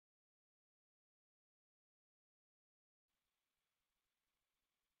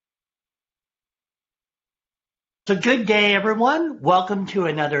So good day, everyone. Welcome to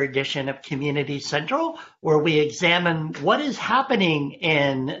another edition of Community Central, where we examine what is happening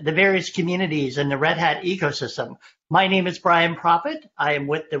in the various communities in the Red Hat ecosystem. My name is Brian Prophet. I am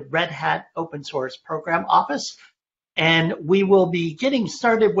with the Red Hat Open Source Program Office, and we will be getting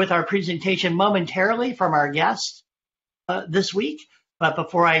started with our presentation momentarily from our guest this week. But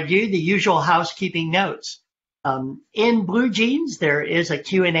before I do, the usual housekeeping notes. In BlueJeans, there is a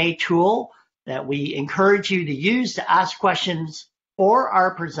Q&A tool that we encourage you to use to ask questions for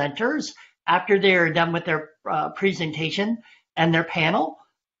our presenters after they are done with their presentation and their panel,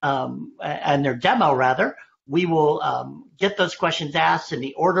 and their demo rather. We will get those questions asked in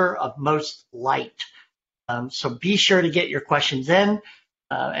the order of most liked. So be sure to get your questions in,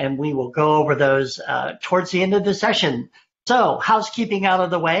 and we will go over those towards the end of the session. So housekeeping out of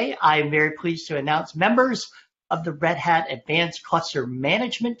the way, I'm very pleased to announce members of the Red Hat Advanced Cluster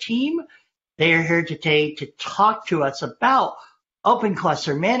Management team. They are here today to talk to us about open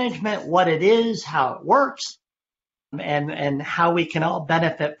cluster management, what it is, how it works, and how we can all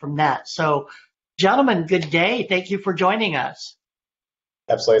benefit from that. So, gentlemen, good day. Thank you for joining us.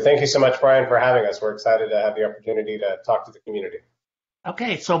 Absolutely. Thank you so much, Brian, for having us. We're excited to have the opportunity to talk to the community.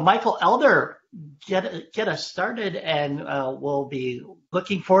 Okay, so Michael Elder, get us started, and we'll be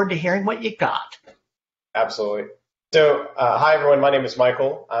looking forward to hearing what you got. Absolutely. So, hi everyone, my name is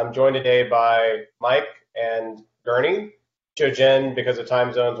Michael. I'm joined today by Mike and Gurney. Jen, because of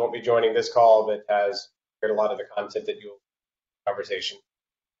time zones, won't be joining this call, but has heard a lot of the content that you'll conversation.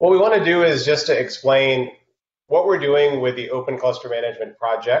 What we want to do is just to explain what we're doing with the Open Cluster Management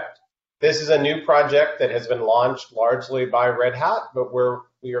project. This is a new project that has been launched largely by Red Hat, but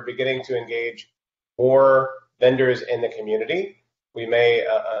we are beginning to engage more vendors in the community. We may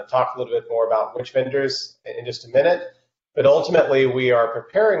talk a little bit more about which vendors in just a minute, but ultimately we are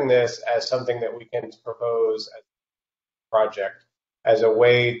preparing this as something that we can propose as a project, as a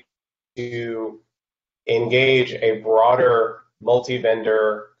way to engage a broader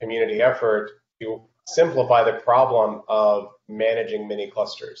multi-vendor community effort to simplify the problem of managing many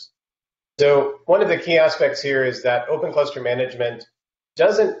clusters. So one of the key aspects here is that open cluster management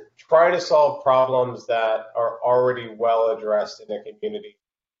doesn't try to solve problems that are already well addressed in the community.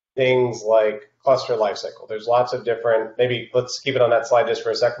 Things like cluster lifecycle. There's lots of different, maybe let's keep it on that slide just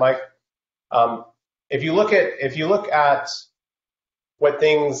for a sec, Mike. If you look at what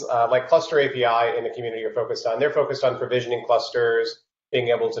things like cluster API in the community are focused on, they're focused on provisioning clusters, being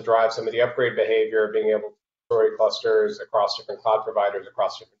able to drive some of the upgrade behavior, being able to store clusters across different cloud providers,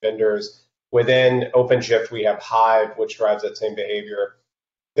 across different vendors. Within OpenShift, we have Hive, which drives that same behavior.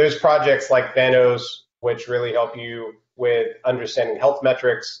 There's projects like Thanos, which really help you with understanding health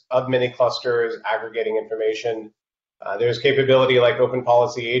metrics of many clusters, aggregating information. There's capability like Open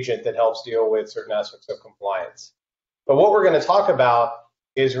Policy Agent that helps deal with certain aspects of compliance. But what we're going to talk about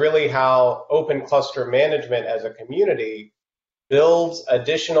is really how open cluster management as a community builds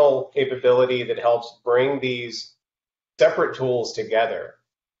additional capability that helps bring these separate tools together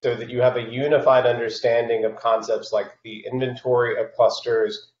so that you have a unified understanding of concepts like the inventory of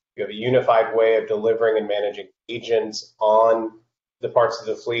clusters. You have a unified way of delivering and managing agents on the parts of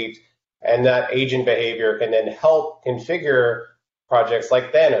the fleet, and that agent behavior can then help configure projects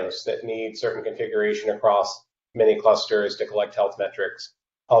like Thanos that need certain configuration across many clusters to collect health metrics,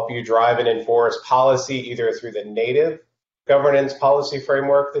 help you drive and enforce policy either through the native governance policy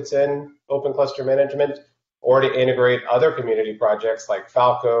framework that's in Open Cluster Management, or to integrate other community projects like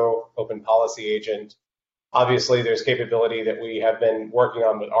Falco, Open Policy Agent. Obviously, there's capability that we have been working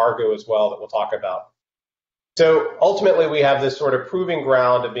on with Argo as well that we'll talk about. So ultimately, we have this sort of proving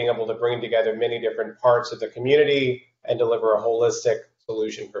ground of being able to bring together many different parts of the community and deliver a holistic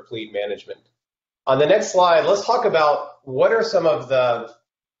solution for fleet management. On the next slide, let's talk about what are some of the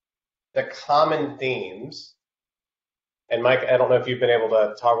common themes. And Mike, I don't know if you've been able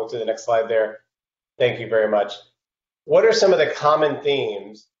to toggle to the next slide there. Thank you very much. What are some of the common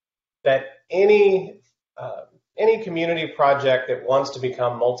themes that any community project that wants to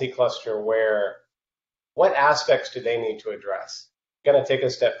become multi-cluster aware, what aspects do they need to address? I'm going to take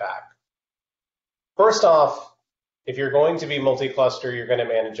a step back. First off, if you're going to be multi-cluster, you're going to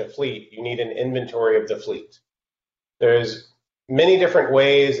manage a fleet. You need an inventory of the fleet. There's many different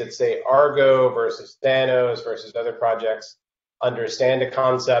ways that say Argo versus Thanos versus other projects understand the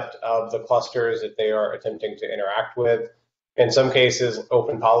concept of the clusters that they are attempting to interact with. In some cases,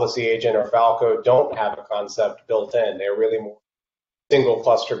 Open Policy Agent or Falco don't have a concept built in. They're really more single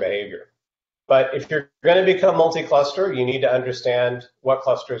cluster behavior. But if you're going to become multi-cluster, you need to understand what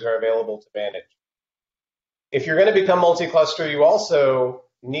clusters are available to manage. If you're going to become multi-cluster, you also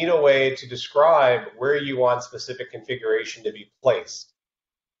need a way to describe where you want specific configuration to be placed.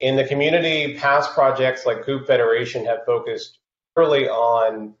 In the community, past projects like Kube Federation have focused early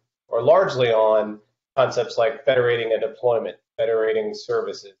on, or largely on, concepts like federating a deployment, federating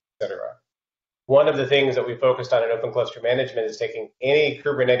services, etc. One of the things that we focused on in open cluster management is taking any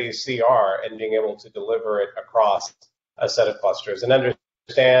Kubernetes CR and being able to deliver it across a set of clusters and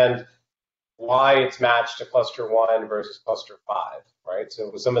understand why it's matched to cluster 1 versus cluster 5, right?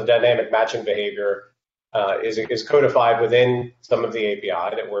 So some of the dynamic matching behavior is codified within some of the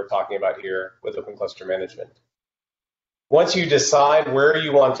API that we're talking about here with open cluster management. Once you decide where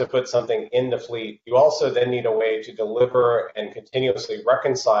you want to put something in the fleet, you also then need a way to deliver and continuously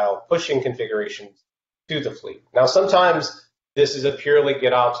reconcile pushing configurations to the fleet. Now, sometimes this is a purely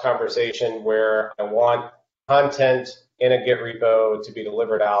GitOps conversation where I want content in a Git repo to be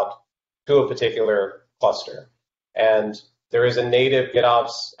delivered out to a particular cluster. And there is a native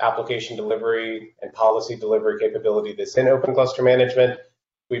GitOps application delivery and policy delivery capability that's in open cluster management.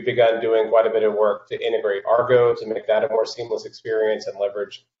 We've begun doing quite a bit of work to integrate Argo to make that a more seamless experience and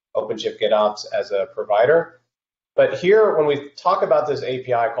leverage OpenShift GitOps as a provider. But here, when we talk about this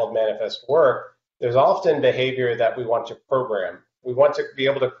API called manifest work, there's often behavior that we want to program. We want to be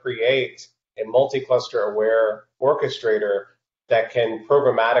able to create a multi-cluster aware orchestrator that can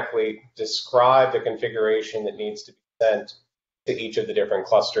programmatically describe the configuration that needs to be sent to each of the different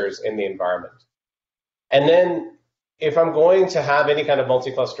clusters in the environment. And then if I'm going to have any kind of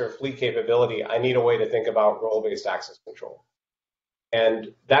multi-cluster fleet capability, I need a way to think about role-based access control.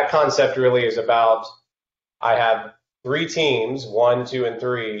 And that concept really is about, I have 3 teams, 1, 2, and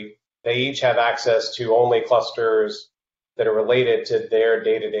 3. They each have access to only clusters that are related to their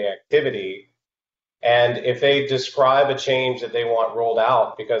day-to-day activity. And if they describe a change that they want rolled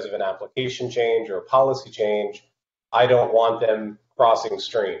out because of an application change or a policy change, I don't want them crossing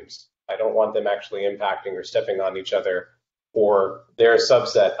streams. I don't want them actually impacting or stepping on each other or their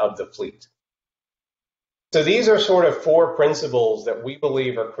subset of the fleet. So these are sort of 4 principles that we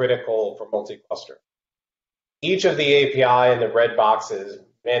believe are critical for multi-cluster. Each of the API in the red boxes,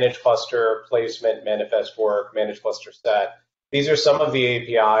 manage cluster, placement, manifest work, manage cluster set, these are some of the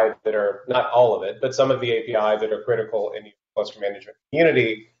API that are, not all of it, but some of the API that are critical in the cluster management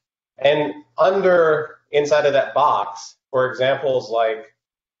community. And inside of that box, for examples like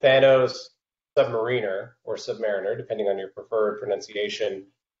Thanos Submariner or Submariner, depending on your preferred pronunciation,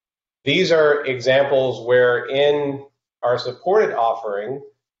 these are examples where in our supported offering,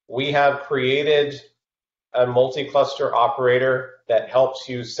 we have created a multi-cluster operator that helps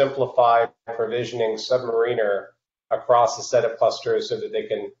you simplify provisioning Submariner across a set of clusters so that they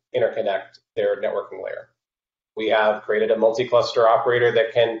can interconnect their networking layer. We have created a multi-cluster operator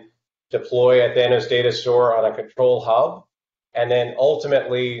that can deploy a Thanos data store on a control hub and then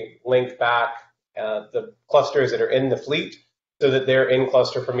ultimately link back the clusters that are in the fleet so that their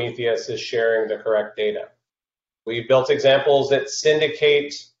in-cluster Prometheus is sharing the correct data. We've built examples that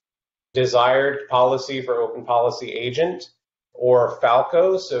syndicate desired policy for Open Policy Agent or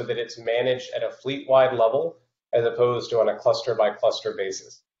Falco so that it's managed at a fleet-wide level as opposed to on a cluster-by-cluster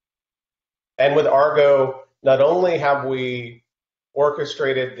basis. And with Argo, not only have we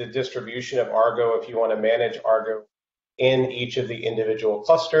orchestrated the distribution of Argo if you want to manage Argo in each of the individual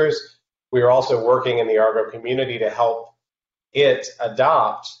clusters, we are also working in the Argo community to help it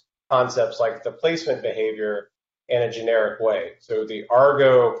adopt concepts like the placement behavior in a generic way. So the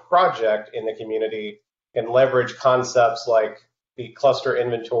Argo project in the community can leverage concepts like the cluster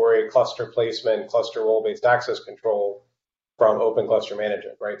inventory, cluster placement, cluster role-based access control from open cluster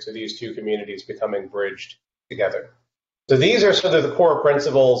management, right? So these 2 communities becoming bridged together. So these are sort of the core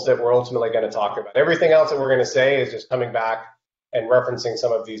principles that we're ultimately going to talk about. Everything else that we're going to say is just coming back and referencing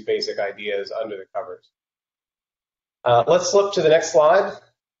some of these basic ideas under the covers. Let's flip to the next slide.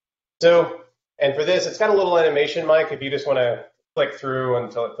 So, and for this, it's got a little animation, Mike, if you just want to click through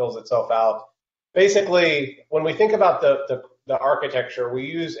until it fills itself out. Basically, when we think about the architecture, we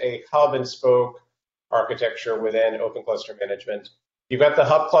use a hub and spoke architecture within open cluster management. You've got the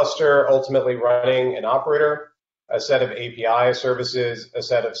hub cluster ultimately running an operator, a set of API services, a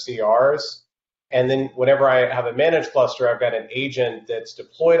set of CRs. And then whenever I have a managed cluster, I've got an agent that's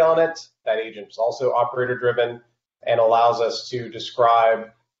deployed on it. That agent is also operator driven and allows us to describe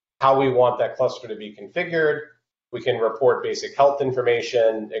how we want that cluster to be configured. We can report basic health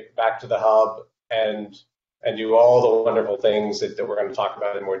information back to the hub and do all the wonderful things that we're going to talk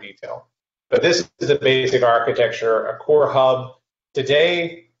about in more detail. But this is the basic architecture, a core hub.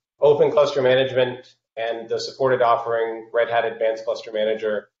 Today, open cluster management and the supported offering, Red Hat Advanced Cluster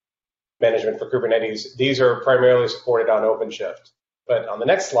Management for Kubernetes, these are primarily supported on OpenShift. But on the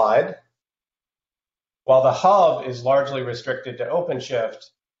next slide, while the hub is largely restricted to OpenShift,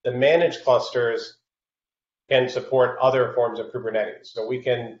 the managed clusters can support other forms of Kubernetes. So we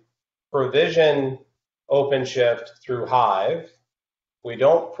can provision OpenShift through Hive. We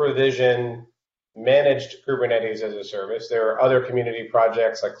don't provision managed Kubernetes as a service. There are other community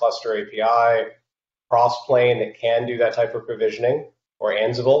projects like Cluster API, Crossplane that can do that type of provisioning, or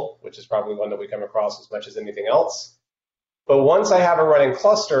Ansible, which is probably one that we come across as much as anything else. But once I have a running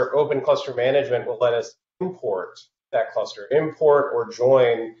cluster, Open Cluster Management will let us import that cluster. Import or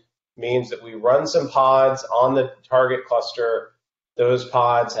join means that we run some pods on the target cluster. Those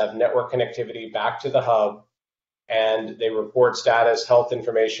pods have network connectivity back to the hub, and they report status, health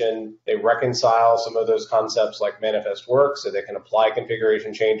information. They reconcile some of those concepts like manifest work so they can apply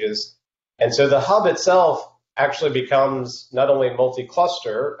configuration changes. And so the hub itself actually becomes not only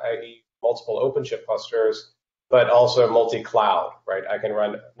multi-cluster, i.e. multiple OpenShift clusters, but also multi-cloud, right? I can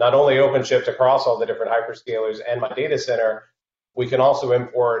run not only OpenShift across all the different hyperscalers and my data center, we can also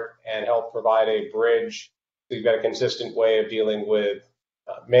import and help provide a bridge so you've got a consistent way of dealing with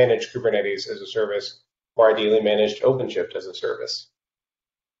managed Kubernetes as a service, or ideally managed OpenShift as a service.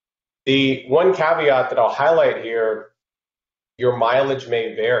 The one caveat that I'll highlight here, your mileage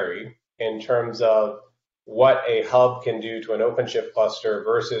may vary in terms of what a hub can do to an OpenShift cluster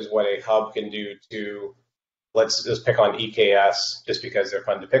versus what a hub can do to, let's just pick on EKS just because they're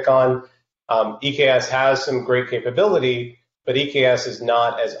fun to pick on. EKS has some great capability, but EKS is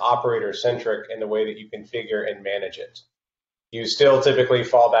not as operator-centric in the way that you configure and manage it. You still typically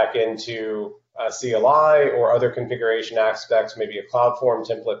fall back into CLI or other configuration aspects, maybe a CloudForm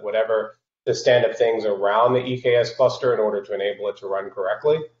template, whatever, to stand up things around the EKS cluster in order to enable it to run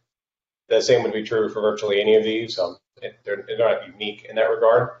correctly. The same would be true for virtually any of these. They're not unique in that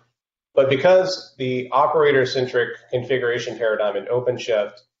regard. But because the operator-centric configuration paradigm in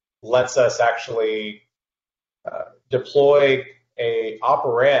OpenShift lets us actually deploy a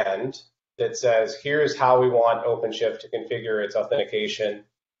operand that says, here's how we want OpenShift to configure its authentication,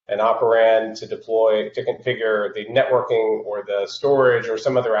 an operand to deploy, to configure the networking or the storage or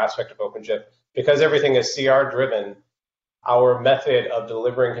some other aspect of OpenShift. Because everything is CR driven, our method of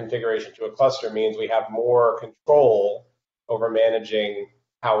delivering configuration to a cluster means we have more control over managing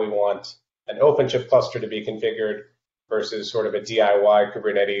how we want an OpenShift cluster to be configured versus sort of a DIY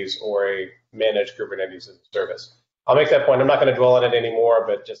Kubernetes or a managed Kubernetes as a service. I'll make that point. I'm not going to dwell on it anymore,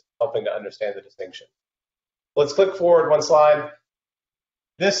 but just helping to understand the distinction. Let's click forward one slide.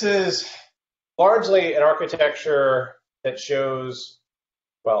 This is largely an architecture that shows,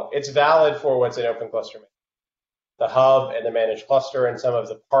 well, it's valid for what's in Open Cluster Management, the hub and the managed cluster and some of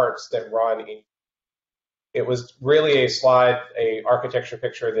the parts that run in. It was really a slide, a architecture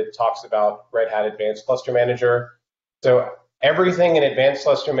picture that talks about Red Hat Advanced Cluster Manager. So everything in Advanced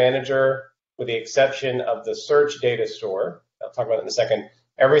Cluster Manager, with the exception of the search data store, I'll talk about it in a second,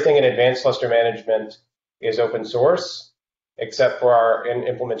 everything in Advanced Cluster Management is open source, except for our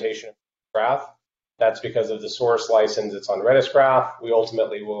implementation of Graph. That's because of the source license that's on Redis Graph. We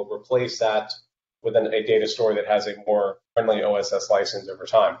ultimately will replace that with a data store that has a more friendly OSS license over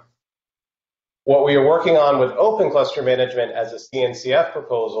time. What we are working on with Open Cluster Management as a CNCF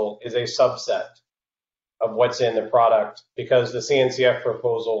proposal is a subset of what's in the product, because the CNCF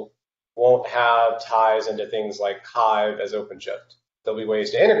proposal won't have ties into things like Hive as OpenShift. There'll be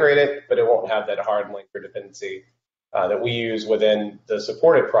ways to integrate it, but it won't have that hard linker dependency that we use within the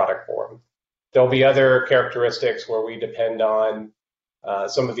supported product form. There'll be other characteristics where we depend on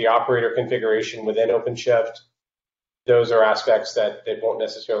some of the operator configuration within OpenShift. Those are aspects that won't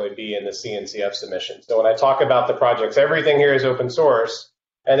necessarily be in the CNCF submission. So when I talk about the projects, everything here is open source,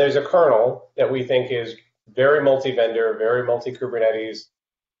 and there's a kernel that we think is very multi-vendor, very multi-Kubernetes,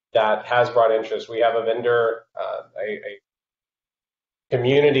 that has broad interest. We have a vendor, a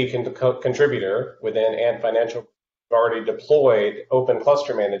community contributor within Ant Financial, who already deployed Open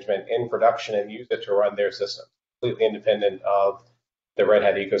Cluster Management in production and used it to run their system, completely independent of the Red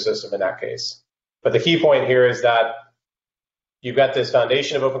Hat ecosystem in that case. But the key point here is that you've got this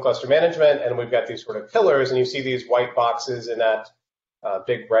foundation of Open Cluster Management, and we've got these sort of pillars, and you see these white boxes in that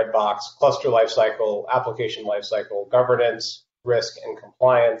big red box: cluster lifecycle, application lifecycle, governance, risk and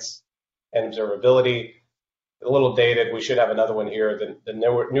compliance, and observability. A little dated. We should have another one here. The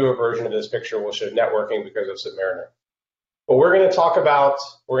newer version of this picture will show networking because of Submariner. But we're going to talk about,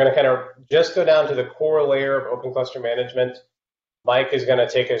 we're going to kind of just go down to the core layer of Open Cluster Management. Mike is going to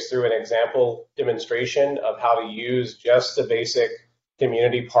take us through an example demonstration of how to use just the basic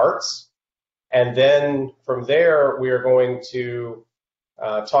community parts. And then from there, we are going to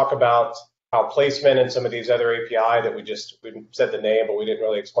talk about how placement and some of these other API that we said the name, but we didn't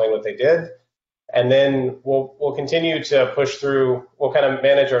really explain what they did. And then we'll continue to push through. We'll kind of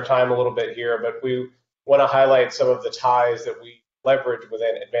manage our time a little bit here, but we want to highlight some of the ties that we leverage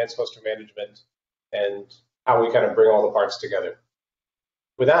within advanced cluster management and how we kind of bring all the parts together.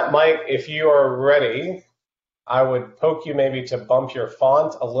 With that, Mike, if you are ready, I would poke you maybe to bump your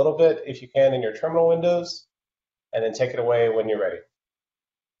font a little bit if you can in your terminal windows, and then take it away when you're ready.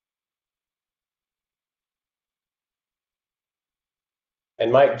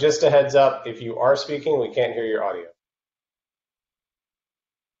 And Mike, just a heads up, if you are speaking, we can't hear your audio.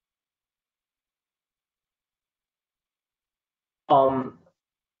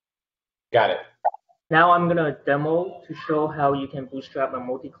 Got it. Now I'm gonna demo to show how you can bootstrap a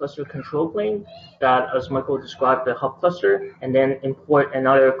multi-cluster control plane that, as Michael described, the hub cluster, and then import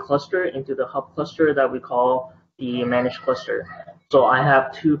another cluster into the hub cluster that we call the managed cluster. So I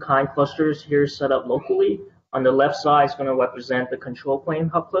have two kind clusters here set up locally. On the left side is gonna represent the control plane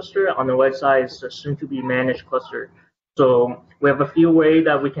hub cluster. On the right side is the soon-to-be managed cluster. So we have a few ways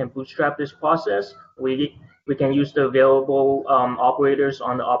that we can bootstrap this process. We can use the available operators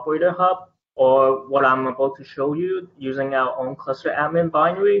on the operator hub, or what I'm about to show you using our own cluster admin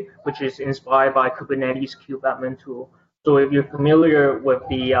binary, which is inspired by Kubernetes kubeadmin tool. So if you're familiar with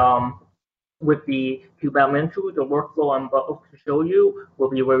the kubeadmin tool, the workflow I'm about to show you will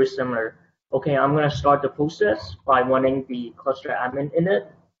be very similar. Okay, I'm going to start the process by running the cluster admin init,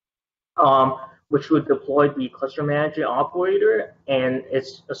 which would deploy the cluster manager operator and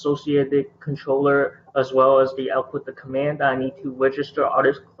its associated controller, as well as the output the command that I need to register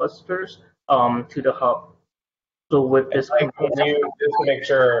other clusters to the hub. So with this, just to make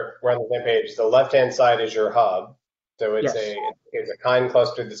sure we're on the same page, the left-hand side is your hub. So it's a kind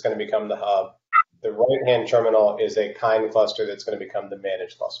cluster that's going to become the hub. The right-hand terminal is a kind cluster that's going to become the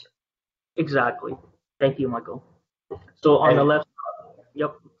managed cluster. Exactly. Thank you, Michael. So on the left,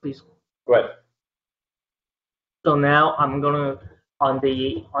 yep, please. Go ahead. So now I'm gonna on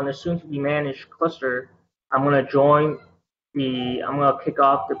the soon-to-be managed cluster, I'm gonna kick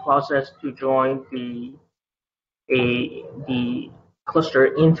off the process to join the cluster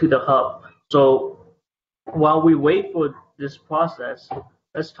into the hub. So while we wait for this process,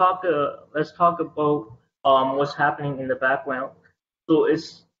 let's talk about what's happening in the background.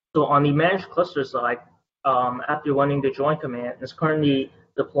 So on the managed cluster side, after running the join command, it's currently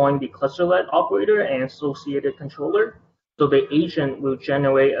deploying the clusterlet operator and associated controller. So the agent will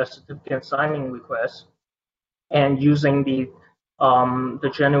generate a certificate signing request, and using the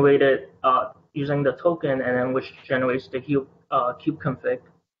generated using the token, and then which generates the kube config.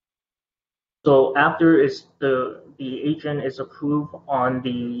 So after the agent is approved on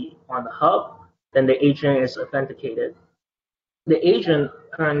the hub, then the agent is authenticated. The agent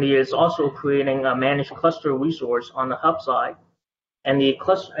currently is also creating a managed cluster resource on the hub side, and the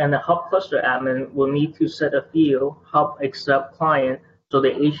hub cluster admin will need to set a field hub accept client so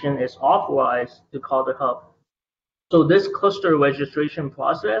the agent is authorized to call the hub. So this cluster registration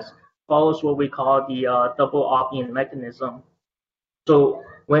process follows what we call the double opt-in mechanism. So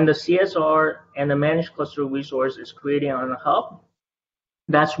when the CSR and the managed cluster resource is created on the hub,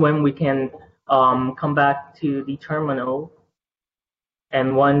 that's when we can come back to the terminal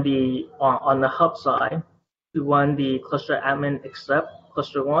and run on the hub side to run the cluster admin accept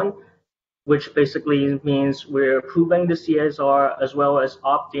cluster one, which basically means we're approving the CSR as well as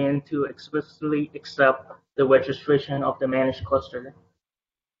opt in to explicitly accept the registration of the managed cluster.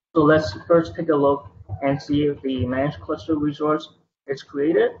 So let's first take a look and see if the managed cluster resource is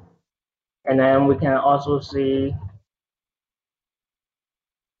created, and then we can also see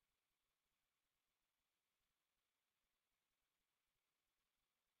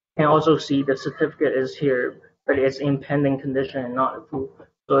the certificate is here, but it's in pending condition and not approved.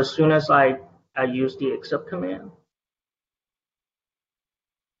 So as soon as I use the accept command,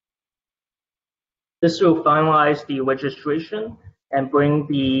 this will finalize the registration and bring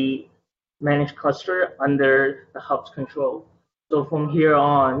the managed cluster under the hub's control. So from here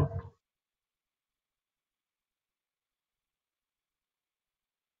on,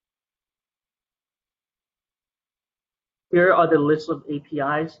 here are the list of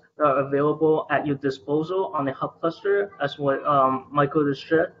APIs that are available at your disposal on the hub cluster, as what Michael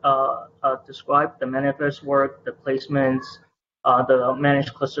described, the manifest work, the placements, the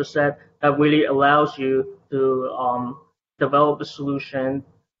managed cluster set that really allows you to develop a solution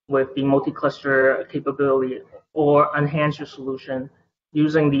with the multi-cluster capability, or enhance your solution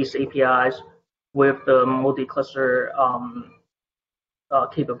using these APIs with the multi-cluster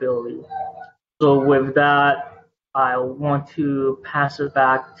capability. So with that, I want to pass it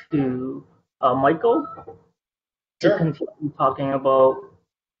back to Michael to Sure. continue talking about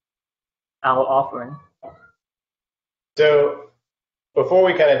our offering. So before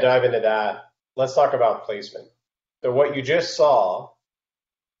we kind of dive into that, let's talk about placement. So what you just saw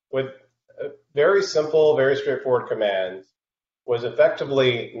with very simple, very straightforward commands was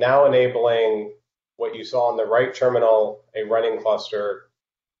effectively now enabling what you saw on the right terminal, a running cluster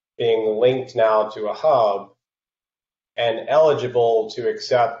being linked now to a hub and eligible to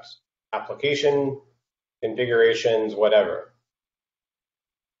accept application, configurations, whatever.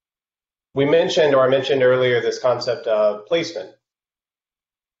 I mentioned earlier this concept of placement.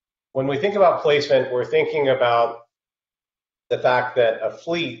 When we think about placement, we're thinking about the fact that a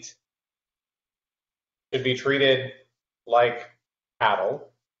fleet should be treated like cattle,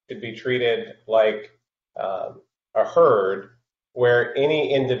 should be treated like a herd, where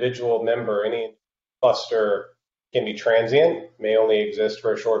any individual member, any cluster can be transient, may only exist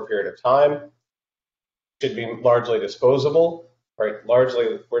for a short period of time, should be largely disposable, right?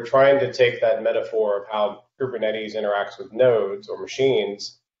 Largely, we're trying to take that metaphor of how Kubernetes interacts with nodes or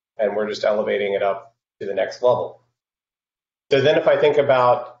machines, and we're just elevating it up to the next level. So then if I think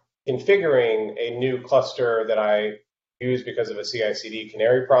about configuring a new cluster that I use because of a CI/CD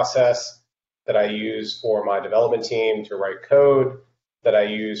canary process, that I use for my development team to write code, that I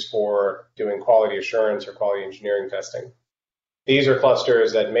use for doing quality assurance or quality engineering testing. These are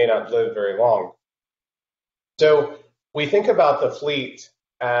clusters that may not live very long. So we think about the fleet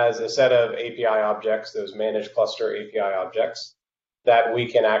as a set of API objects, those managed cluster API objects, that we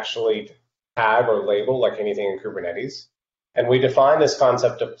can actually tag or label like anything in Kubernetes. And we define this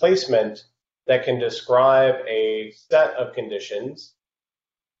concept of placement that can describe a set of conditions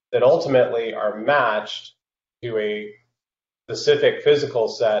that ultimately are matched to a specific physical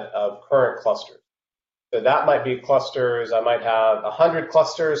set of current clusters. So that might be clusters, I might have 100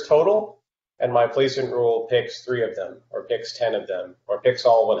 clusters total, and my placement rule picks 3 of them, or picks 10 of them, or picks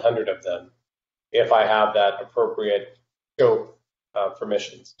all 100 of them, if I have that appropriate scope of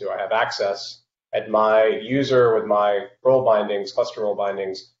permissions. Do I have access at my user with my role bindings, cluster role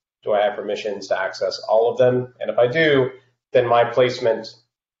bindings? Do I have permissions to access all of them? And if I do, then my placement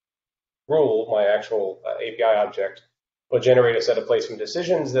rule, my actual API object, will generate a set of placement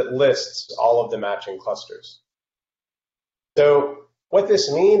decisions that lists all of the matching clusters. So what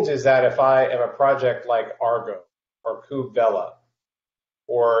this means is that if I am a project like Argo or Kubevela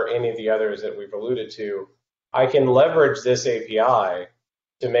or any of the others that we've alluded to, I can leverage this API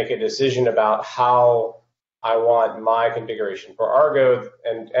to make a decision about how I want my configuration. For Argo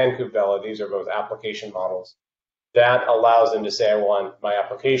and Kubevela, these are both application models. That allows them to say, I want my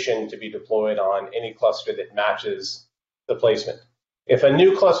application to be deployed on any cluster that matches the placement. If a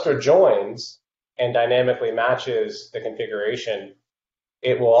new cluster joins and dynamically matches the configuration,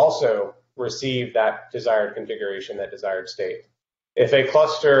 it will also receive that desired configuration, that desired state. If a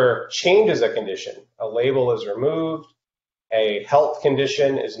cluster changes a condition, a label is removed, a health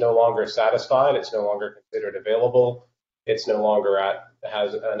condition is no longer satisfied, it's no longer considered available, it's no longer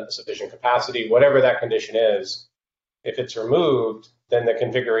has sufficient capacity, whatever that condition is, if it's removed, then the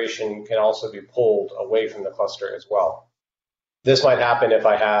configuration can also be pulled away from the cluster as well. This might happen if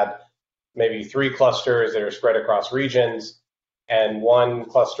I had maybe 3 clusters that are spread across regions, and one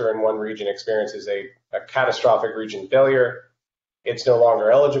cluster in one region experiences a catastrophic region failure. It's no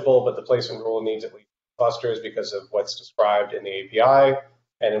longer eligible, but the placement rule needs at least clusters because of what's described in the API,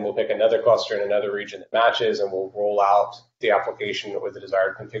 and then we'll pick another cluster in another region that matches, and we'll roll out the application with the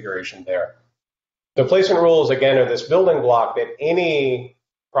desired configuration there. The placement rules, again, are this building block that any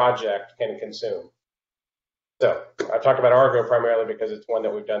project can consume. So I've talked about Argo primarily because it's one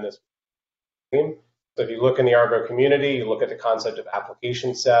that we've done this with. So if you look in the Argo community, you look at the concept of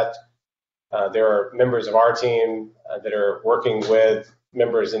application set. There are members of our team that are working with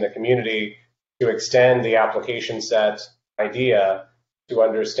members in the community to extend the application set idea to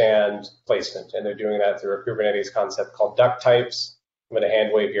understand placement. And they're doing that through a Kubernetes concept called duck types. I'm going to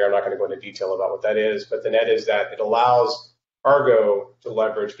hand wave here. I'm not going to go into detail about what that is, but the net is that it allows Argo to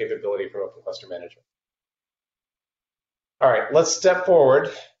leverage capability from Open Cluster Management. All right, let's step forward.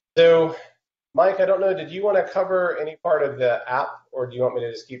 So, Mike, I don't know, did you want to cover any part of the app, or do you want me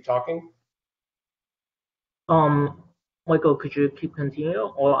to just keep talking? Michael, could you keep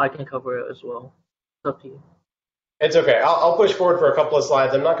continuing, or I can cover it as well? It's up to you. It's okay. I'll push forward for a couple of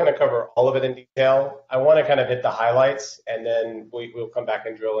slides. I'm not going to cover all of it in detail. I want to kind of hit the highlights, and then we'll come back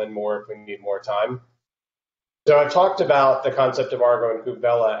and drill in more if we need more time. So I've talked about the concept of Argo and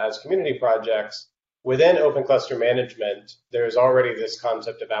Kubevela as community projects. Within Open Cluster Management, there's already this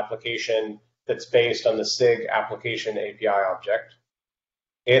concept of application that's based on the SIG application API object.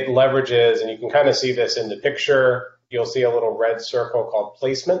 it leverages, and you can kind of see this in the picture, you'll see a little red circle called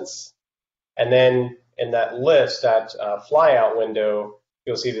placements. And then in that list, that flyout window,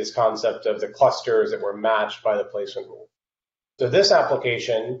 you'll see this concept of the clusters that were matched by the placement rule. So this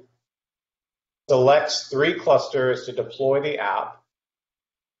application selects 3 clusters to deploy the app,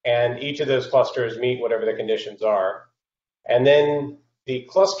 and each of those clusters meet whatever the conditions are. And then the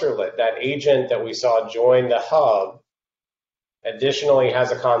clusterlet, that agent that we saw join the hub, additionally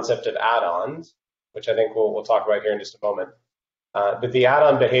has a concept of add-ons, which I think we'll talk about here in just a moment. But the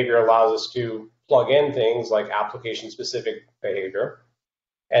add-on behavior allows us to plug in things like application-specific behavior,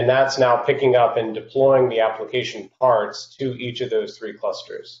 and that's now picking up and deploying the application parts to each of those 3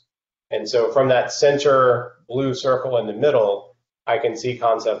 clusters. And so from that center blue circle in the middle, I can see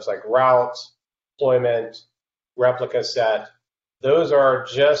concepts like route, deployment, replica set. Those are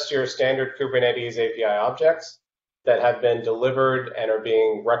just your standard Kubernetes API objects that have been delivered and are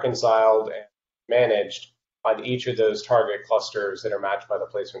being reconciled and managed on each of those target clusters that are matched by the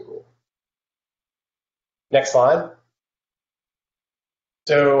placement rule. Next slide.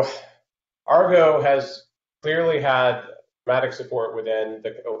 So Argo has clearly had dramatic support within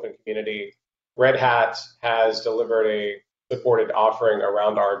the open community. Red Hat has delivered a supported offering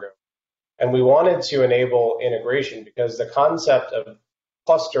around Argo. And we wanted to enable integration because the concept of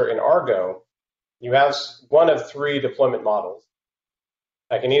cluster in Argo, you have one of 3 deployment models.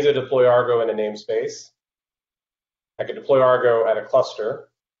 I can either deploy Argo in a namespace, I could deploy Argo at a cluster,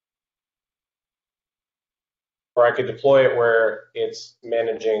 or I could deploy it where it's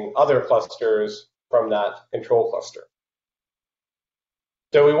managing other clusters from that control cluster.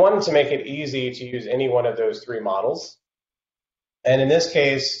 So we wanted to make it easy to use any one of those 3 models. And in this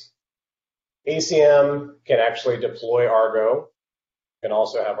case, ACM can actually deploy Argo. You can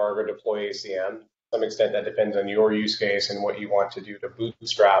also have Argo deploy ACM. To some extent, that depends on your use case and what you want to do to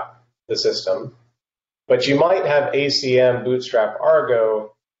bootstrap the system. But you might have ACM bootstrap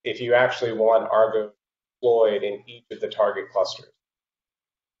Argo if you actually want Argo deployed in each of the target clusters.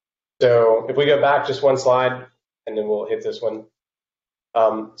 So if we go back just one slide, and then we'll hit this one.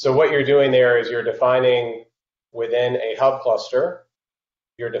 So what you're doing there is you're defining within a hub cluster,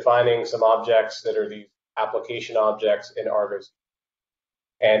 you're defining some objects that are these application objects in Argo.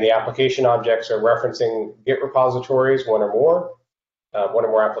 And the application objects are referencing Git repositories, one or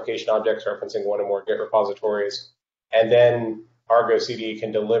more application objects referencing one or more Git repositories. And then Argo CD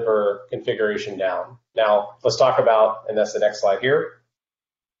can deliver configuration down. Now, let's talk about, and that's the next slide here.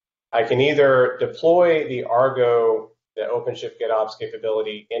 I can either deploy the Argo, the OpenShift GitOps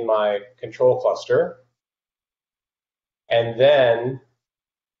capability in my control cluster, and then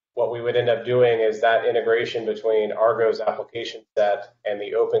what we would end up doing is that integration between Argo's application set and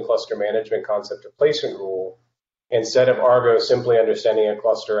the open cluster management concept of placement rule. Instead of Argo simply understanding a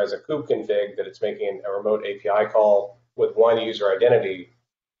cluster as a kube config that it's making a remote API call with one user identity,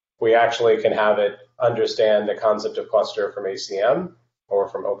 we actually can have it understand the concept of cluster from ACM or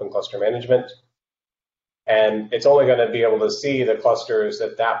from open cluster management. And it's only going to be able to see the clusters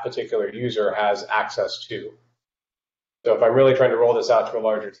that that particular user has access to. So if I'm really trying to roll this out to a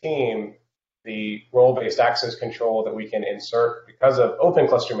larger team, the role-based access control that we can insert because of open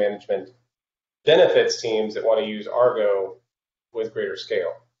cluster management benefits teams that want to use Argo with greater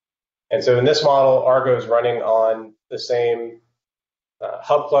scale. And so in this model, Argo is running on the same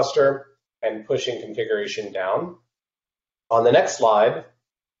hub cluster and pushing configuration down. On the next slide,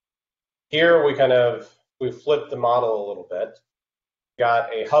 here we flipped the model a little bit.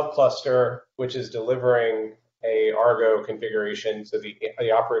 Got a hub cluster, which is delivering a Argo configuration. So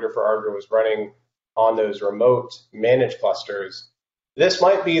the operator for Argo is running on those remote managed clusters. This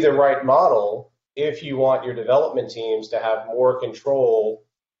might be the right model if you want your development teams to have more control,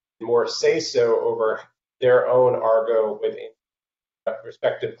 more say-so over their own Argo within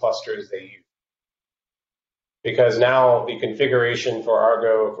respective clusters they use. Because now the configuration for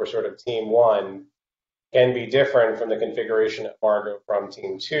Argo for sort of team 1 can be different from the configuration of Argo from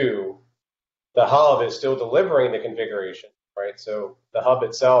team 2. The hub is still delivering the configuration, right? So the hub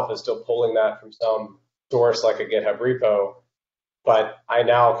itself is still pulling that from some source like a GitHub repo, but I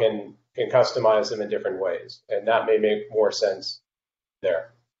now can customize them in different ways, and that may make more sense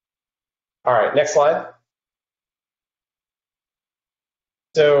there. All right, next slide.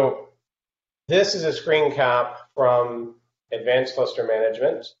 So this is a screen cap from Advanced Cluster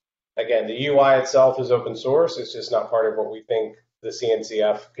Management. Again, the UI itself is open source. It's just not part of what we think the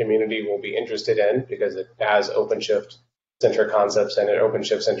CNCF community will be interested in because it has OpenShift-centric concepts and an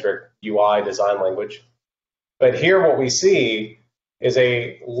OpenShift-centric UI design language. But here what we see is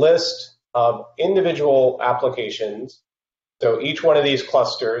a list of individual applications So each one of these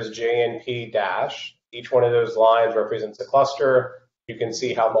clusters, J and P dash, each one of those lines represents a cluster. You can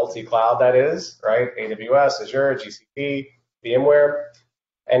see how multi-cloud that is, right? AWS, Azure, GCP, VMware.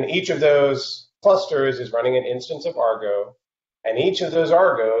 And each of those clusters is running an instance of Argo. And each of those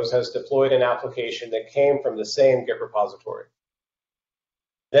Argos has deployed an application that came from the same Git repository.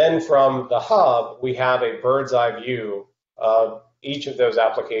 Then from the hub, we have a bird's eye view of each of those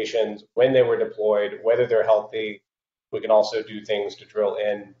applications, when they were deployed, whether they're healthy. We can also do things to drill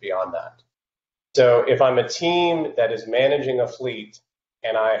in beyond that. So if I'm a team that is managing a fleet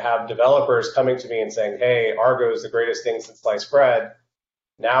and I have developers coming to me and saying, hey, Argo is the greatest thing since sliced bread,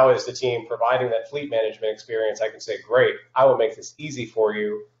 now as the team providing that fleet management experience, I can say, great, I will make this easy for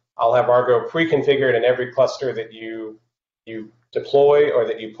you. I'll have Argo pre-configured in every cluster that you deploy or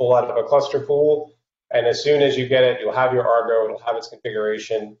that you pull out of a cluster pool. And as soon as you get it, you'll have your Argo, it'll have its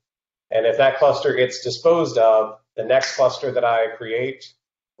configuration. And if that cluster gets disposed of, the next cluster that I create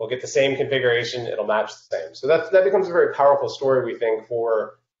will get the same configuration, it'll match the same. So that becomes a very powerful story, we think,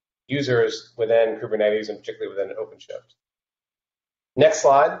 for users within Kubernetes and particularly within OpenShift. Next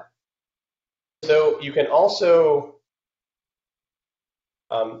slide. So you can also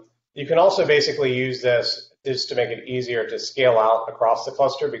basically use this just to make it easier to scale out across the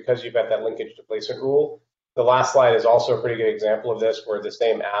cluster because you've got that linkage to placement rule. The last slide is also a pretty good example of this, where the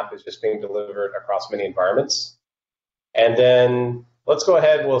same app is just being delivered across many environments. And then let's go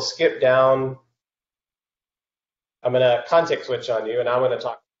ahead, we'll skip down. I'm going to context switch on you, and I'm going to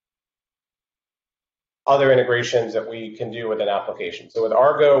talk other integrations that we can do with an application. So with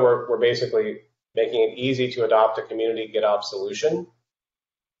Argo, we're basically making it easy to adopt a community GitOps solution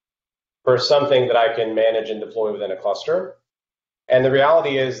for something that I can manage and deploy within a cluster. And the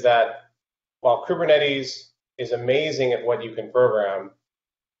reality is that while Kubernetes is amazing at what you can program,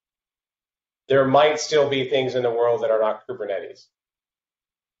 there might still be things in the world that are not Kubernetes.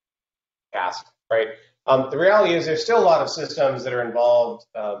 Right? The reality is there's still a lot of systems that are involved,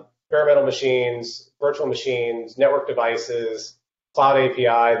 bare metal machines, virtual machines, network devices, cloud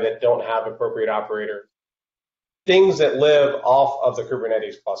API that don't have appropriate operators, things that live off of the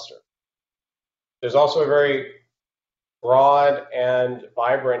Kubernetes cluster. There's also a very broad and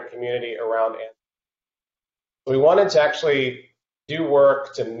vibrant community around Ansible. We wanted to actually do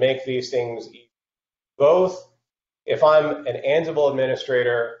work to make these things easy. Both if I'm an Ansible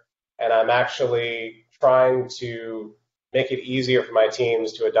administrator and I'm actually trying to make it easier for my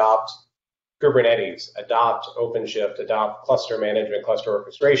teams to adopt Kubernetes, adopt OpenShift, adopt cluster management, cluster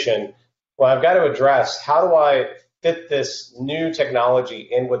orchestration, well, I've got to address how do I fit this new technology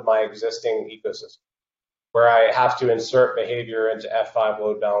in with my existing ecosystem, where I have to insert behavior into F5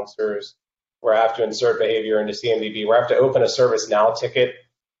 load balancers, where I have to insert behavior into CMDB, where I have to open a ServiceNow ticket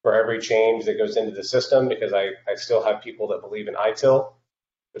for every change that goes into the system because I still have people that believe in ITIL,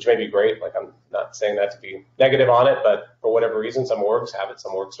 which may be great. Like, I'm not saying that to be negative on it, but for whatever reason, some orgs have it,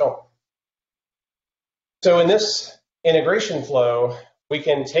 some orgs don't. So in this integration flow, we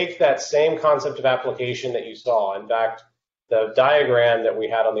can take that same concept of application that you saw. In fact, the diagram that we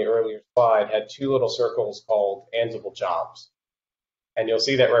had on the earlier slide had two little circles called Ansible jobs. And you'll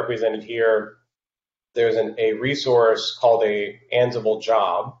see that represented here. There's a resource called a Ansible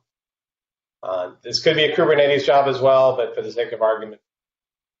job. This could be a Kubernetes job as well, but for the sake of argument.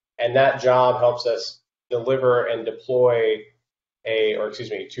 And that job helps us deliver and deploy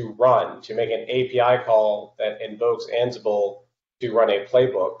to make an API call that invokes Ansible to run a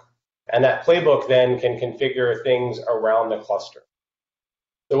playbook. And that playbook then can configure things around the cluster.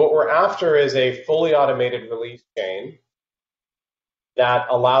 So what we're after is a fully automated release chain that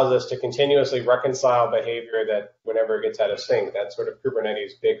allows us to continuously reconcile behavior that whenever it gets out of sync. That's sort of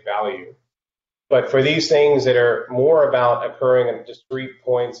Kubernetes' big value. But for these things that are more about occurring at discrete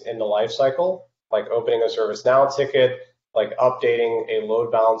points in the lifecycle, like opening a ServiceNow ticket, like updating a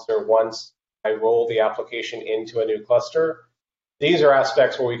load balancer once I roll the application into a new cluster, these are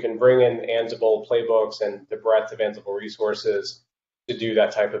aspects where we can bring in Ansible playbooks and the breadth of Ansible resources to do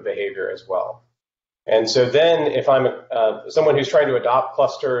that type of behavior as well. And so then if I'm someone who's trying to adopt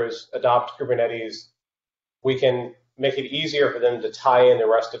clusters, adopt Kubernetes, we can make it easier for them to tie in the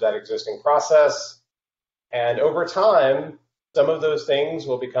rest of that existing process. And over time, some of those things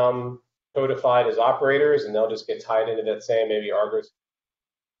will become codified as operators, and they'll just get tied into that same maybe Argo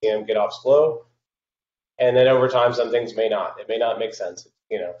CM GitOps flow. And then over time, some things may not. It may not make sense.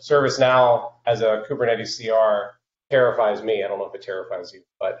 You know, ServiceNow as a Kubernetes CR terrifies me. I don't know if it terrifies you,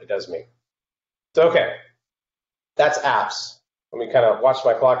 but it does me. So, okay, that's apps. Let me kind of watch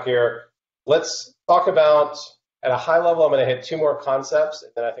my clock here. Let's talk about, at a high level, I'm going to hit two more concepts,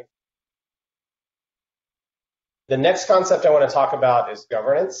 and then I think The next concept I want to talk about is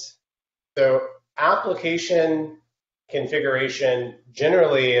governance. So application configuration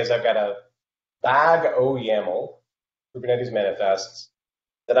generally is I've got a bag OYAML, Kubernetes manifests,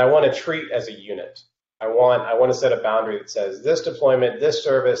 that I want to treat as a unit. I want to set a boundary that says this deployment, this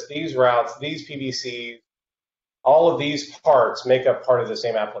service, these routes, these PVCs, all of these parts make up part of the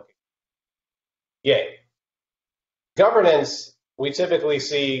same application. Yay. Governance, we typically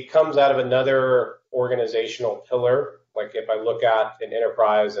see, comes out of another organizational pillar. Like if I look at an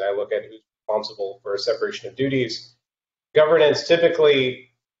enterprise and I look at who's responsible for a separation of duties, governance typically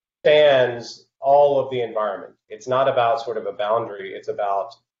spans all of the environment. It's not about sort of a boundary, it's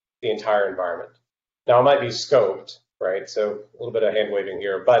about the entire environment. Now it might be scoped, right? So a little bit of hand waving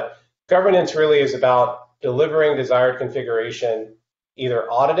here, but governance really is about delivering desired configuration,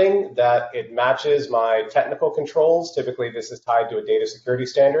 either auditing that it matches my technical controls. Typically this is tied to a data security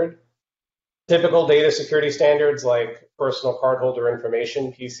standard. Typical data security standards like personal cardholder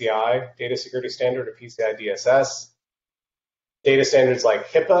information, PCI, data security standard or PCI DSS. Data standards like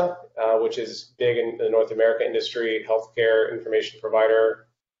HIPAA, which is big in the North America industry, healthcare information provider,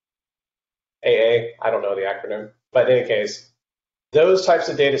 AA, I don't know the acronym, but in any case, those types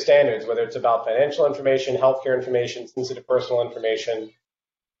of data standards, whether it's about financial information, healthcare information, sensitive personal information,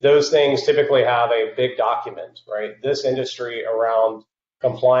 those things typically have a big document, right? This industry around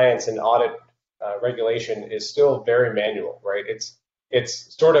compliance and audit regulation is still very manual, right?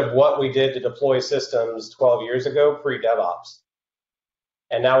 It's sort of what we did to deploy systems 12 years ago, pre-DevOps.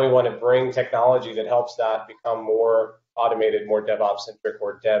 And now we want to bring technology that helps that become more automated, more DevOps-centric,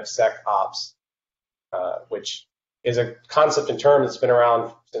 or DevSecOps, which is a concept and term that's been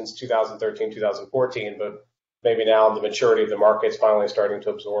around since 2013, 2014, but maybe now the maturity of the market is finally starting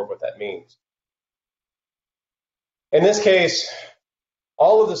to absorb what that means. In this case,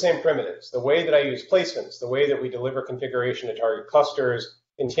 all of the same primitives, the way that I use placements, the way that we deliver configuration to target clusters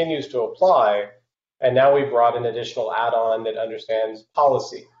continues to apply. And now we brought an additional add-on that understands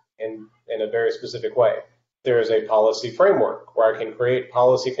policy in a very specific way. There is a policy framework where I can create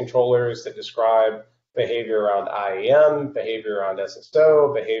policy controllers that describe behavior around IAM, behavior around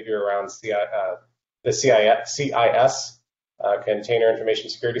SSO, behavior around the CIS, Container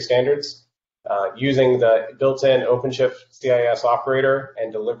Information Security Standards, using the built-in OpenShift CIS operator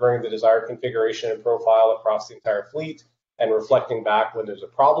and delivering the desired configuration and profile across the entire fleet, and reflecting back when there's a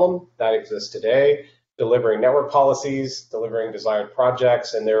problem that exists today, delivering network policies, delivering desired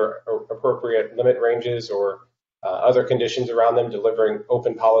projects and their appropriate limit ranges or other conditions around them, delivering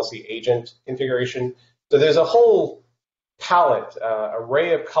open policy agent configuration. So there's a whole palette,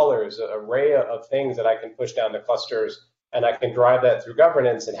 array of colors, array of things that I can push down to clusters, and I can drive that through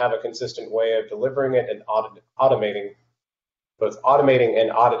governance and have a consistent way of delivering it and automating, both automating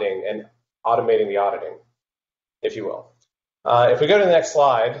and auditing, and automating the auditing, if you will. If we go to the next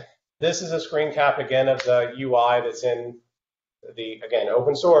slide, this is a screen cap again of the UI that's in the, again,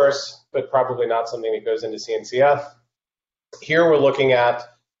 open source, but probably not something that goes into CNCF. Here we're looking at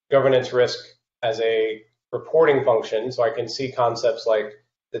governance risk as a reporting function, so I can see concepts like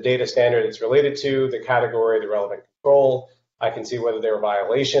the data standard it's related to, the category, the relevant control. I can see whether there are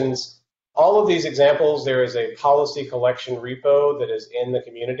violations. All of these examples, there is a policy collection repo that is in the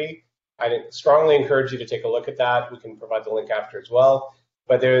community. I strongly encourage you to take a look at that. We can provide the link after as well.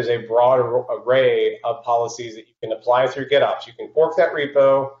 But there is a broad array of policies that you can apply through GitOps. You can fork that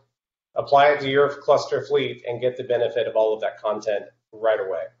repo, apply it to your cluster fleet, and get the benefit of all of that content right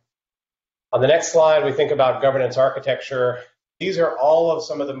away. On the next slide, we think about governance architecture. These are all of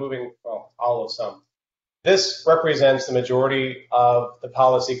some of the moving, well, all of some. This represents the majority of the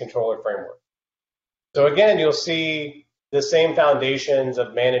policy controller framework. So again, you'll see the same foundations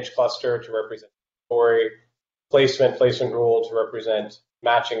of managed cluster to represent inventory, placement rule to represent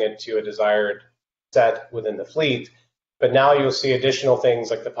matching it to a desired set within the fleet. But now you'll see additional things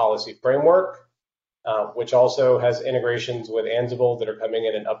like the policy framework, which also has integrations with Ansible that are coming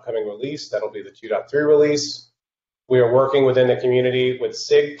in an upcoming release. That'll be the 2.3 release. We are working within the community with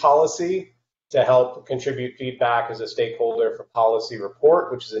SIG policy to help contribute feedback as a stakeholder for policy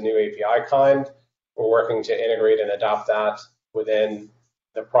report, which is a new API kind. We're working to integrate and adopt that within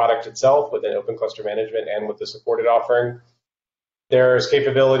the product itself, within Open Cluster Management and with the supported offering. There's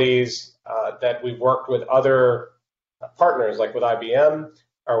capabilities that we've worked with other partners, like with IBM,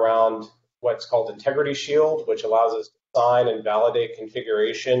 around what's called Integrity Shield, which allows us to sign and validate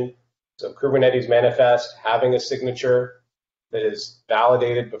configuration. So Kubernetes manifest, having a signature that is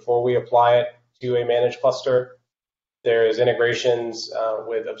validated before we apply it to a managed cluster. There's integrations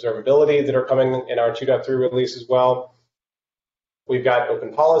with observability that are coming in our 2.3 release as well. We've got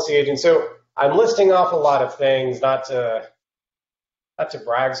open policy agents. So I'm listing off a lot of things, not to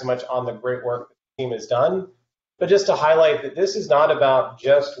brag so much on the great work that the team has done, but just to highlight that this is not about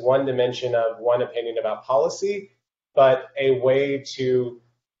just one dimension of one opinion about policy, but a way to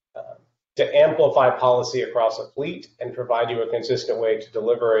amplify policy across a fleet and provide you a consistent way to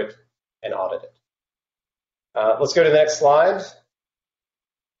deliver it and audit it. Let's go to the next slide.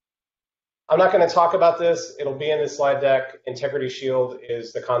 I'm not going to talk about this. It'll be in the slide deck. Integrity Shield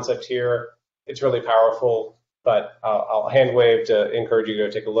is the concept here. It's really powerful, but I'll hand wave to encourage you to go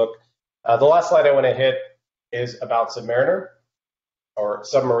take a look. The last slide I want to hit is about Submariner or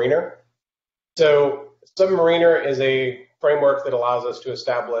Submariner. So Submariner is a framework that allows us to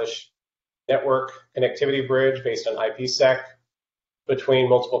establish network connectivity bridge based on IPsec between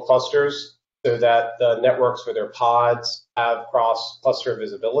multiple clusters so that the networks for their pods have cross-cluster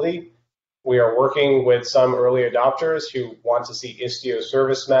visibility. We are working with some early adopters who want to see Istio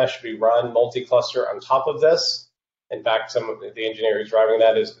service mesh be run multi-cluster on top of this. In fact, some of the engineer who's driving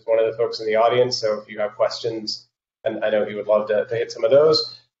that is one of the folks in the audience, so if you have questions, and I know he would love to hit some of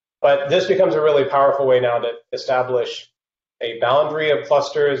those. But this becomes a really powerful way now to establish a boundary of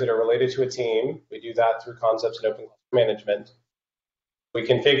clusters that are related to a team. We do that through concepts in open cluster management. We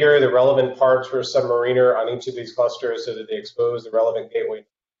configure the relevant parts for Submariner on each of these clusters so that they expose the relevant gateway.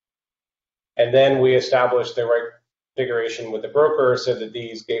 And then we establish the right configuration with the broker so that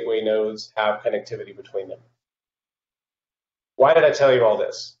these gateway nodes have connectivity between them. Why did I tell you all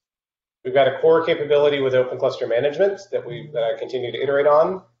this? We've got a core capability with open cluster management that I continue to iterate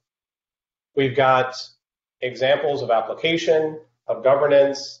on. We've got examples of application, of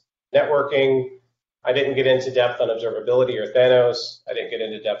governance, networking. I didn't get into depth on observability or Thanos. I didn't get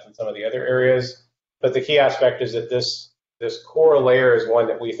into depth in some of the other areas. But the key aspect is that this core layer is one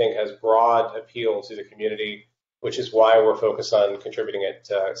that we think has broad appeal to the community, which is why we're focused on contributing it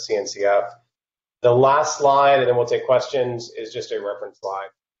to CNCF. The last slide, and then we'll take questions, is just a reference slide.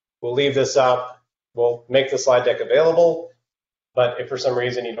 We'll leave this up. We'll make the slide deck available. But if for some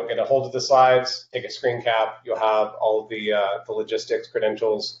reason you don't get a hold of the slides, take a screen cap. You'll have all of the logistics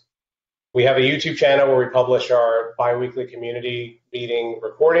credentials. We have a YouTube channel where we publish our bi-weekly community meeting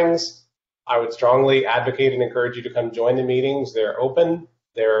recordings. I would strongly advocate and encourage you to come join the meetings. They're open.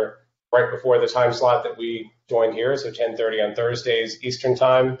 They're right before the time slot that we joined here, so 10:30 on Thursdays Eastern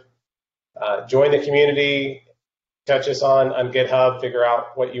Time. Join the community. Touch us on GitHub. Figure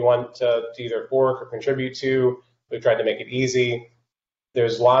out what you want to either fork or contribute to. We've tried to make it easy.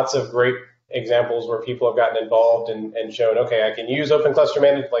 There's lots of great examples where people have gotten involved and shown, okay, I can use open cluster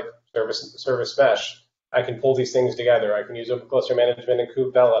management like service mesh. I can pull these things together. I can use open cluster management and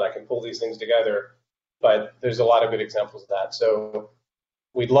Kubernetes. I can pull these things together. But there's a lot of good examples of that. So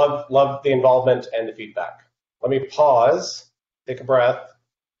we'd love the involvement and the feedback. Let me pause, take a breath,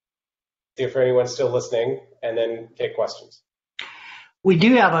 see if anyone's still listening, and then take questions. We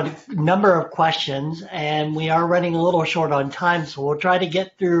do have a number of questions, and we are running a little short on time, so we'll try to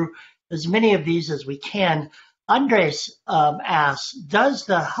get through as many of these as we can. Andres asks, does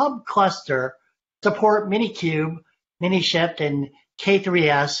the hub cluster support Minikube, Minishift, and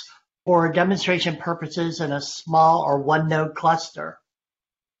K3S for demonstration purposes in a small or one-node cluster?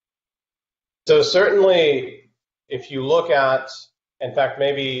 So certainly, if you look at, in fact,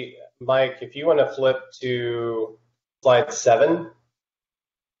 maybe, Mike, if you want to flip to slide 7,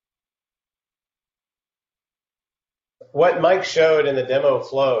 what Mike showed in the demo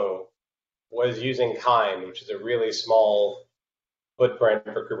flow was using Kind, which is a really small footprint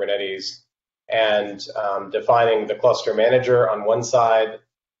for Kubernetes, and defining the cluster manager on one side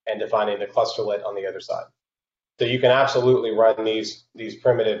and defining the clusterlet on the other side. So you can absolutely run these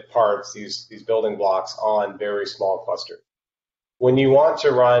primitive parts, these building blocks on very small clusters. When you want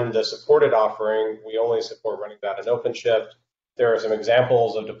to run the supported offering, we only support running that in OpenShift. There are some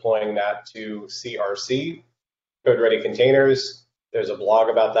examples of deploying that to CRC, Code Ready Containers. There's a blog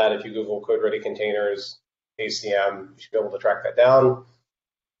about that. If you Google Code Ready Containers, ACM, you should be able to track that down.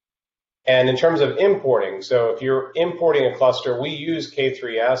 And in terms of importing, so if you're importing a cluster, we use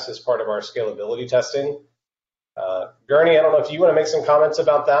K3S as part of our scalability testing. Gurney, I don't know if you want to make some comments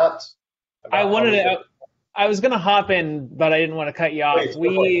about that. I was going to hop in, but I didn't want to cut you off.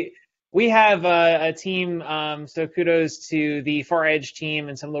 Please, we have a team, so kudos to the Far Edge team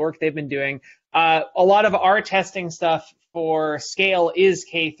and some of the work they've been doing. A lot of our testing stuff for scale is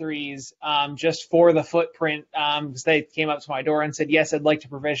K3s, just for the footprint, because they came up to my door and said, yes, I'd like to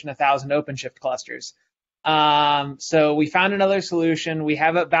provision 1,000 OpenShift clusters. So we found another solution. We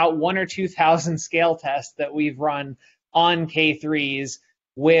have about 1,000 or 2,000 scale tests that we've run on K3s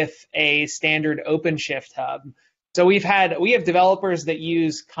with a standard OpenShift hub. So we have developers that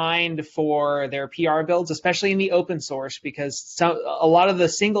use Kind for their PR builds, especially in the open source, because a lot of the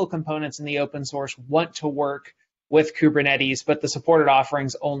single components in the open source want to work with Kubernetes, but the supported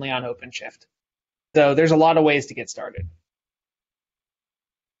offerings only on OpenShift. So there's a lot of ways to get started.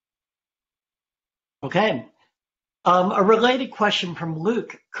 Okay. A related question from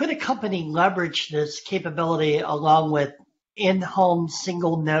Luke. Could a company leverage this capability along with in-home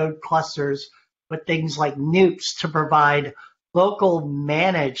single node clusters with things like nukes to provide local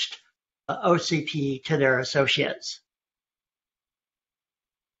managed OCP to their associates?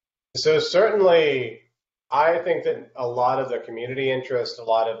 So certainly, I think that a lot of the community interest, a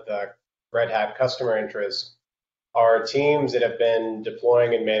lot of the Red Hat customer interest are teams that have been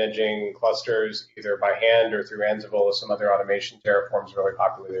deploying and managing clusters either by hand or through Ansible or some other automation. Terraform's really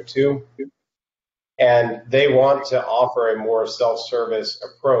popular there too. And they want to offer a more self-service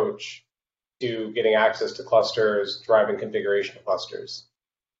approach to getting access to clusters, driving configuration of clusters.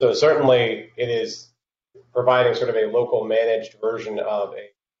 So certainly it is providing sort of a local managed version of a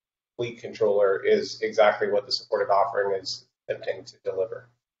fleet controller is exactly what the supported offering is attempting to deliver.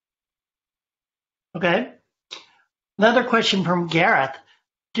 Okay. Another question from Gareth.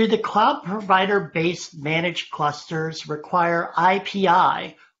 Do the cloud provider-based managed clusters require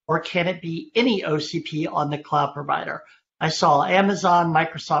IPI, or can it be any OCP on the cloud provider? I saw Amazon,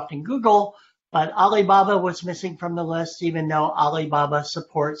 Microsoft, and Google, but Alibaba was missing from the list, even though Alibaba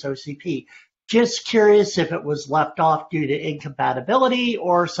supports OCP. Just curious if it was left off due to incompatibility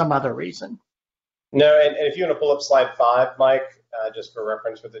or some other reason. No, and if you want to pull up slide 5, Mike, just for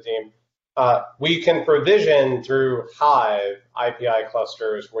reference with the team, we can provision through Hive IPI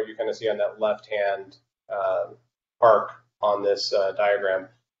clusters, where you kind of see on that left-hand arc on this diagram.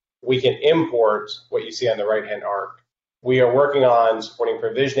 We can import what you see on the right-hand arc. We are working on supporting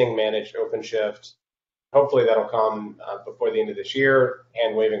provisioning managed OpenShift. Hopefully that'll come before the end of this year,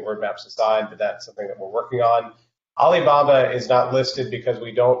 hand waving roadmaps aside, but that's something that we're working on. Alibaba is not listed because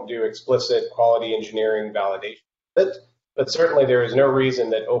we don't do explicit quality engineering validation of it, but certainly there is no reason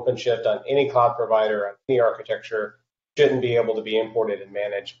that OpenShift on any cloud provider, on any architecture, shouldn't be able to be imported and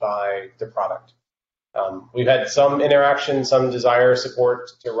managed by the product. We've had some interaction, some desire support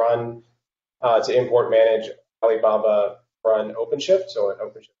to run, to import manage Alibaba run OpenShift, so an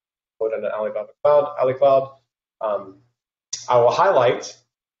OpenShift put on an Alibaba Cloud, AliCloud. I will highlight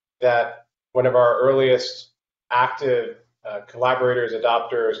that one of our earliest active collaborators,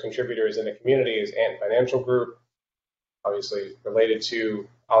 adopters, contributors in the community is Ant Financial Group, obviously related to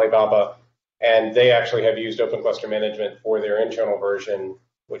Alibaba, and they actually have used Open Cluster Management for their internal version,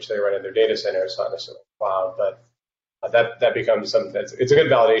 which they run in their data center. It's not necessarily cloud, but that becomes something it's a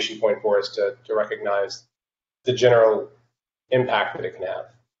good validation point for us to recognize the general impact that it can have.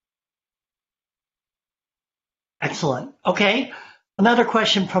 Excellent. Okay. Another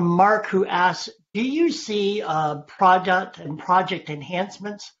question from Mark, who asks, do you see product and project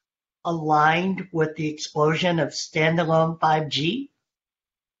enhancements aligned with the explosion of standalone 5G?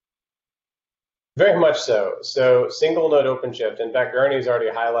 Very much so. So single node OpenShift, in fact, Gurney's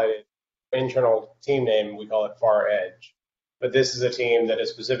already highlighted internal team name, we call it Far Edge. But this is a team that is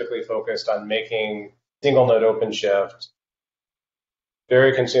specifically focused on making single node OpenShift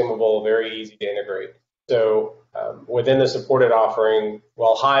very consumable, very easy to integrate. So within the supported offering,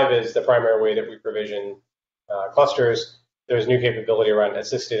 while Hive is the primary way that we provision clusters, there's new capability around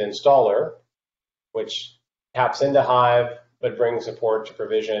assisted installer, which taps into Hive, but brings support to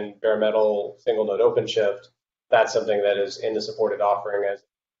provision bare metal single node OpenShift. That's something that is in the supported offering. As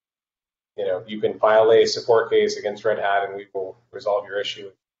you know, you can file a support case against Red Hat, and we will resolve your issue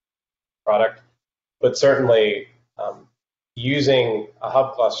with the product. But certainly, using a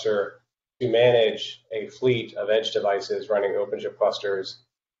hub cluster to manage a fleet of edge devices running OpenShift clusters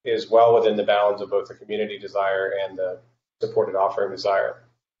is well within the bounds of both the community desire and the supported offering desire.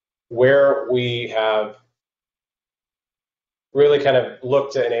 Where we have really kind of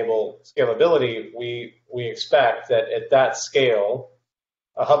looked to enable scalability, we expect that at that scale,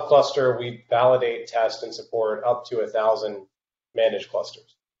 a hub cluster, we validate, test, and support up to 1,000 managed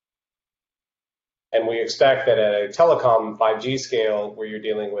clusters. And we expect that at a telecom 5G scale, where you're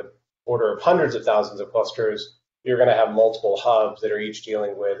dealing with order of hundreds of thousands of clusters, you're going to have multiple hubs that are each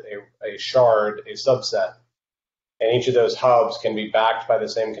dealing with a shard, a subset. And each of those hubs can be backed by the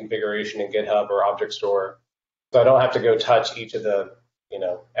same configuration in GitHub or Object Store. So I don't have to go touch each of the,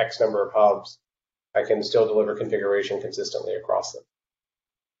 X number of hubs. I can still deliver configuration consistently across them.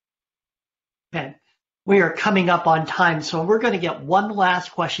 Okay. We are coming up on time, so we're going to get one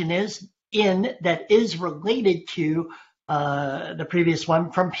last question that is related to the previous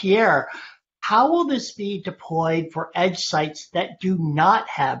one from Pierre. How will this be deployed for edge sites that do not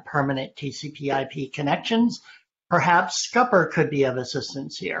have permanent TCP/IP connections? Perhaps Scupper could be of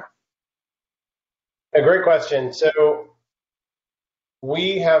assistance here. A great question. So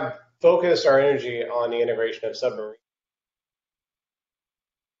we have focused our energy on the integration of submarines.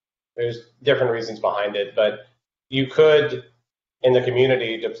 There's different reasons behind it, but you could, in the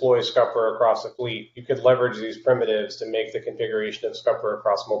community, deploy Scupper across a fleet. You could leverage these primitives to make the configuration of Scupper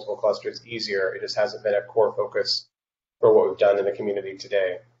across multiple clusters easier. It just hasn't been a core focus for what we've done in the community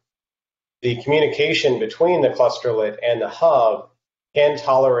today. The communication between the clusterlet and the hub can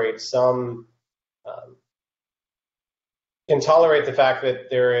tolerate some, the fact that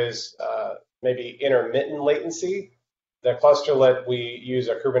there is maybe intermittent latency. The clusterlet, we use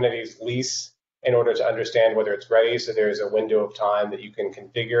a Kubernetes lease in order to understand whether it's ready. So there's a window of time that you can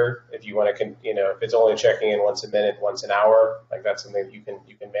configure if you want to, if it's only checking in once a minute, once an hour, like that's something that you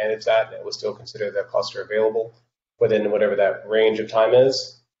can manage that, and it will still consider the cluster available within whatever that range of time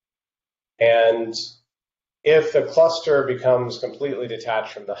is. And if the cluster becomes completely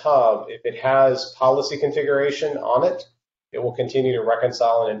detached from the hub, if it has policy configuration on it, it will continue to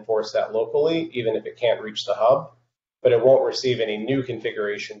reconcile and enforce that locally, even if it can't reach the hub, but it won't receive any new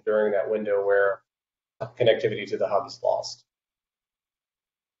configuration during that window where connectivity to the hub is lost.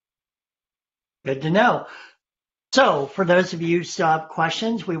 Good to know. So for those of you who still have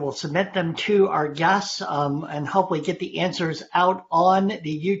questions, we will submit them to our guests and hopefully get the answers out on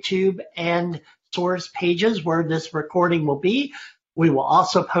the YouTube and source pages where this recording will be. We will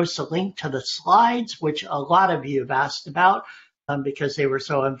also post a link to the slides, which a lot of you have asked about because they were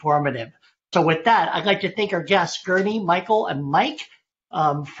so informative. So with that, I'd like to thank our guests, Gurney, Michael, and Mike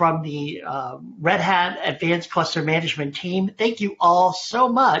from the Red Hat Advanced Cluster Management team. Thank you all so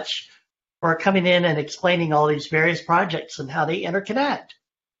much for coming in and explaining all these various projects and how they interconnect.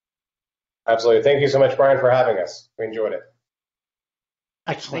 Absolutely. Thank you so much, Brian, for having us. We enjoyed it.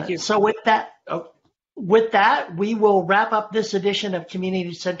 Excellent. Thank you. So with that, we will wrap up this edition of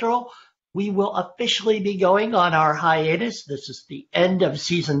Community Central. We will officially be going on our hiatus. This is the end of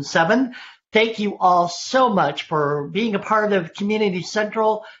season 7. Thank you all so much for being a part of Community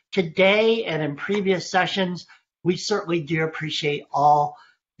Central today and in previous sessions. We certainly do appreciate all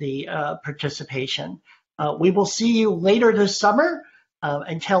the participation. We will see you later this summer.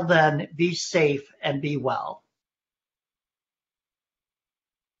 Until then, be safe and be well.